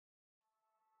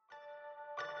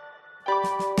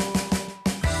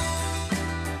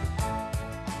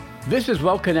This is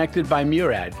Well Connected by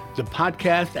Murad, the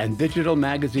podcast and digital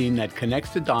magazine that connects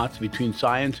the dots between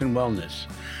science and wellness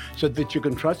so that you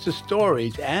can trust the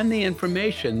stories and the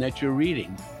information that you're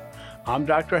reading. I'm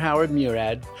Dr. Howard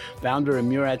Murad, founder of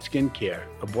Murad Skincare,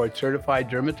 a board-certified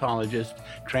dermatologist,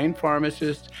 trained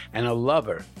pharmacist, and a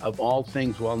lover of all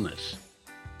things wellness.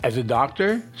 As a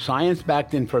doctor,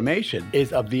 science-backed information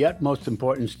is of the utmost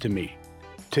importance to me.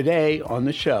 Today on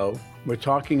the show, we're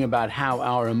talking about how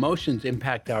our emotions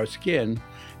impact our skin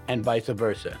and vice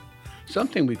versa,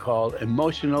 something we call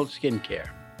emotional skincare.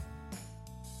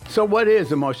 So what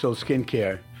is emotional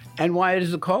skincare and why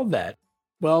is it called that?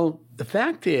 Well, the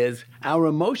fact is our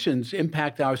emotions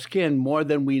impact our skin more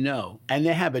than we know, and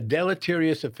they have a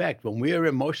deleterious effect. When we are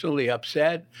emotionally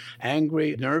upset,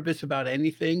 angry, nervous about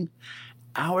anything,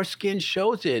 our skin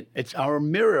shows it. It's our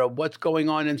mirror of what's going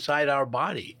on inside our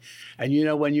body. And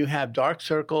when you have dark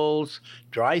circles,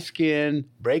 dry skin,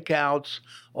 breakouts,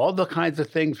 all the kinds of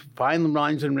things, fine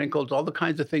lines and wrinkles, all the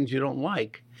kinds of things you don't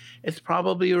like, it's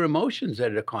probably your emotions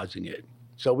that are causing it.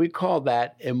 So we call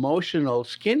that emotional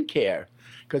skincare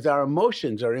because our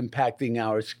emotions are impacting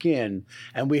our skin.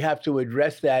 And we have to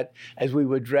address that as we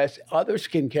would address other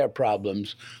skincare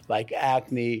problems like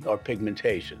acne or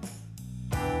pigmentation.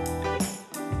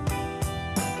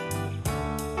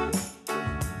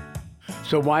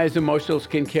 So why is emotional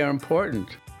skincare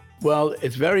important? Well,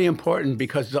 it's very important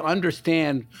because to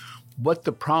understand what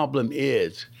the problem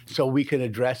is so we can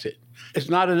address it. It's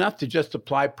not enough to just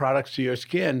apply products to your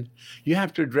skin. You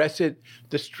have to address it,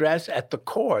 the stress at the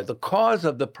core, the cause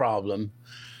of the problem,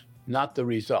 not the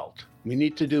result. We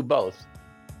need to do both.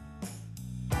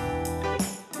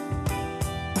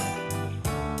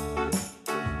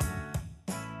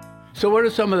 So what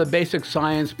are some of the basic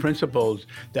science principles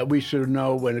that we should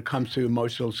know when it comes to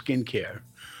emotional skincare?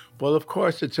 Well, of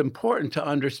course, it's important to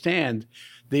understand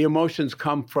the emotions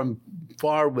come from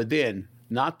far within,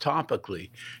 not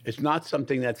topically. It's not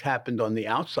something that's happened on the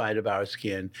outside of our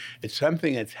skin. It's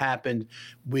something that's happened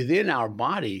within our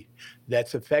body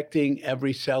that's affecting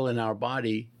every cell in our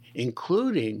body,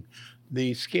 including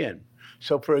the skin.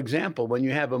 So, for example, when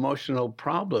you have emotional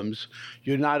problems,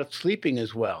 you're not sleeping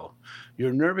as well.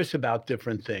 You're nervous about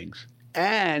different things,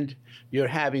 and you're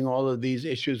having all of these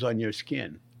issues on your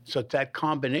skin. So it's that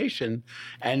combination,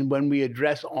 and when we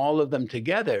address all of them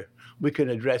together, we can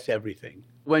address everything.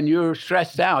 When you're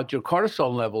stressed out, your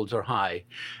cortisol levels are high,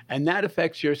 and that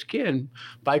affects your skin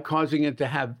by causing it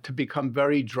to become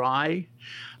very dry,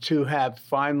 to have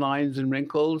fine lines and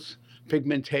wrinkles,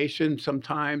 pigmentation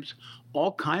sometimes,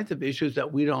 all kinds of issues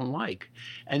that we don't like.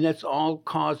 And that's all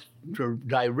caused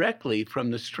directly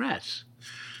from the stress.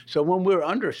 So when we're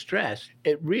under stress,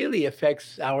 it really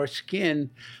affects our skin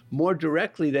more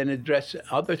directly than it addresses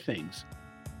other things.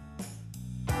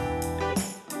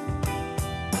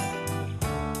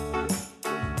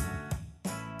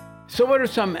 So what are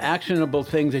some actionable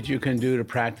things that you can do to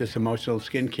practice emotional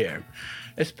skincare?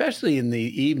 Especially in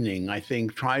the evening, I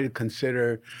think try to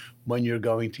consider when you're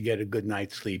going to get a good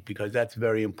night's sleep because that's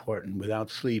very important. Without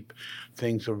sleep,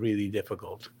 things are really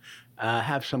difficult.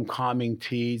 Have some calming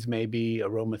teas, maybe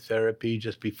aromatherapy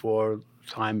just before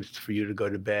time for you to go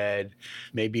to bed.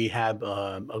 Maybe have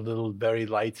a little very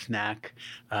light snack.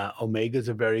 Omegas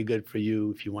are very good for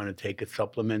you if you want to take a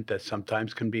supplement that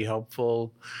sometimes can be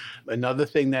helpful. Another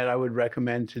thing that I would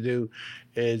recommend to do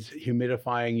is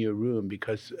humidifying your room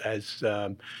because as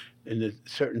in the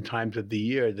certain times of the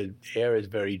year, the air is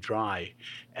very dry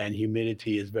and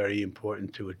humidity is very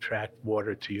important to attract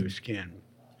water to your skin.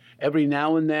 Every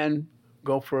now and then,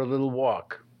 go for a little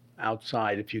walk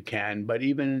outside if you can. But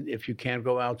even if you can't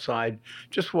go outside,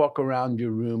 just walk around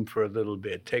your room for a little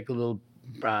bit. Take a little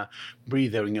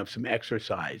breathing, some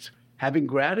exercise. Having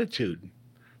gratitude,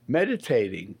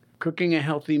 meditating, cooking a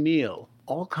healthy meal.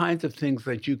 All kinds of things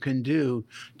that you can do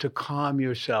to calm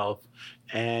yourself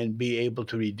and be able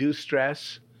to reduce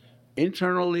stress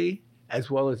internally as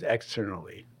well as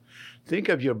externally. Think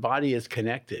of your body as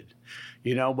connected.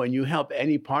 When you help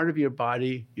any part of your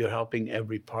body, you're helping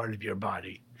every part of your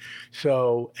body.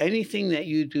 So anything that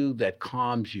you do that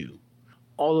calms you,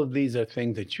 all of these are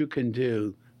things that you can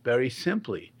do very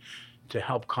simply to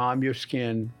help calm your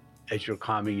skin as you're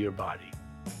calming your body.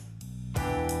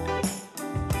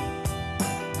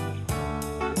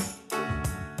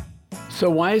 So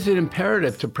why is it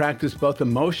imperative to practice both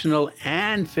emotional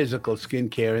and physical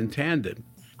skincare in tandem?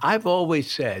 I've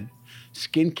always said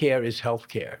skincare is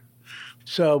healthcare.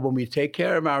 So when we take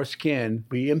care of our skin,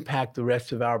 we impact the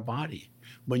rest of our body.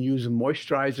 When using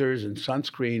moisturizers and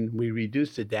sunscreen, we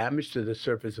reduce the damage to the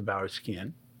surface of our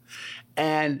skin.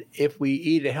 And if we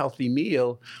eat a healthy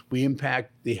meal, we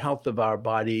impact the health of our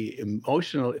body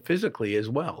emotionally, physically as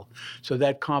well. So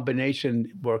that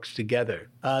combination works together.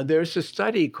 There's a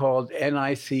study called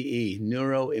NICE,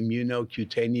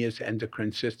 Neuroimmunocutaneous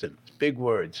Endocrine System. Big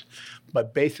words.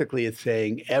 But basically it's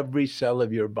saying every cell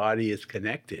of your body is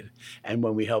connected. And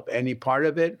when we help any part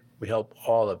of it, we help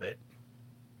all of it.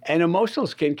 And emotional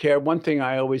skincare, one thing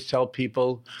I always tell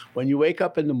people, when you wake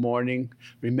up in the morning,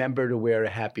 remember to wear a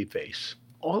happy face.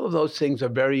 All of those things are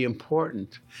very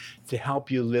important to help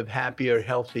you live happier,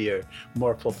 healthier,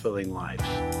 more fulfilling lives.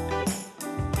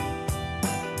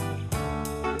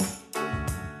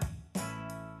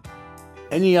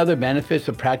 Any other benefits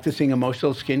of practicing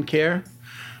emotional skincare?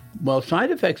 Well,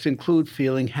 side effects include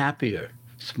feeling happier,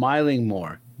 smiling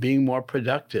more, being more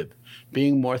productive,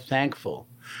 being more thankful,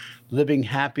 living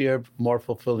happier, more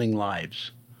fulfilling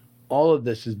lives. All of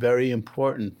this is very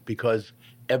important because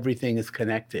everything is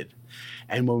connected.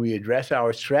 And when we address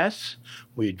our stress,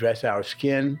 we address our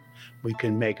skin, we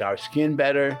can make our skin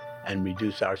better and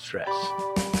reduce our stress.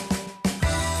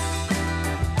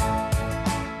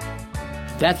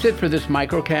 That's it for this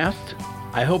microcast.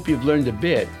 I hope you've learned a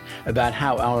bit about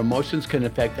how our emotions can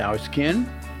affect our skin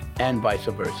and vice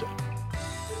versa.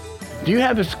 Do you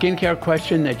have a skincare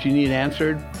question that you need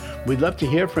answered? We'd love to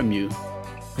hear from you.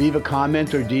 Leave a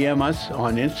comment or DM us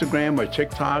on Instagram or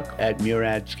TikTok at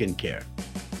Murad Skincare.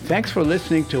 Thanks for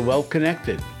listening to Well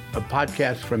Connected, a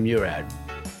podcast from Murad.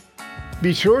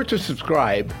 Be sure to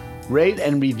subscribe, rate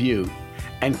and review,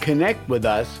 and connect with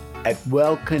us at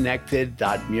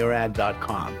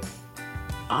wellconnected.murad.com.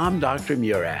 I'm Dr.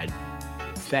 Murad.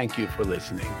 Thank you for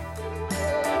listening.